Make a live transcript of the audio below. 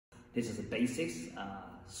This is the basics,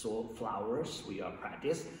 so flowers we are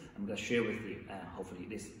practice. I'm gonna share with you, and hopefully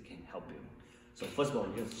this can help you. So first of all,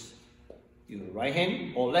 just use right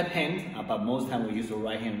hand or left hand, but most time we use the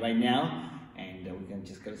right hand right now. And we can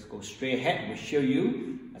just go straight ahead. We'll show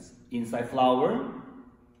you that's inside flower,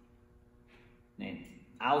 then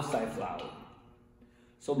outside flower.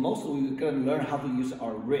 So mostly we're gonna learn how to use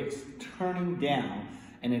our wrist, turning down,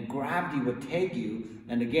 and then gravity will take you.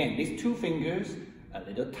 And again, these 2 fingers, a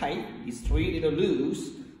little tight, these 3 little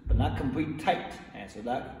loose, but not complete tight. And so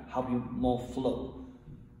that help you more flow.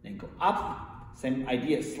 Then go up, same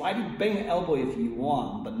idea, slightly bend your elbow if you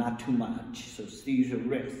want, but not too much. So still use your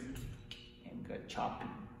wrist. And go chopping.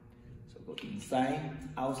 So go inside,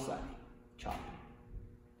 outside, chopping.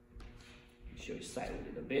 Show your side a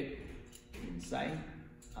little bit. Inside,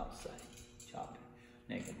 outside, chopping.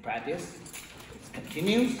 Now you can practice. It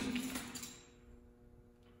continues.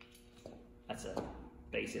 That's a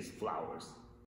basic flowers.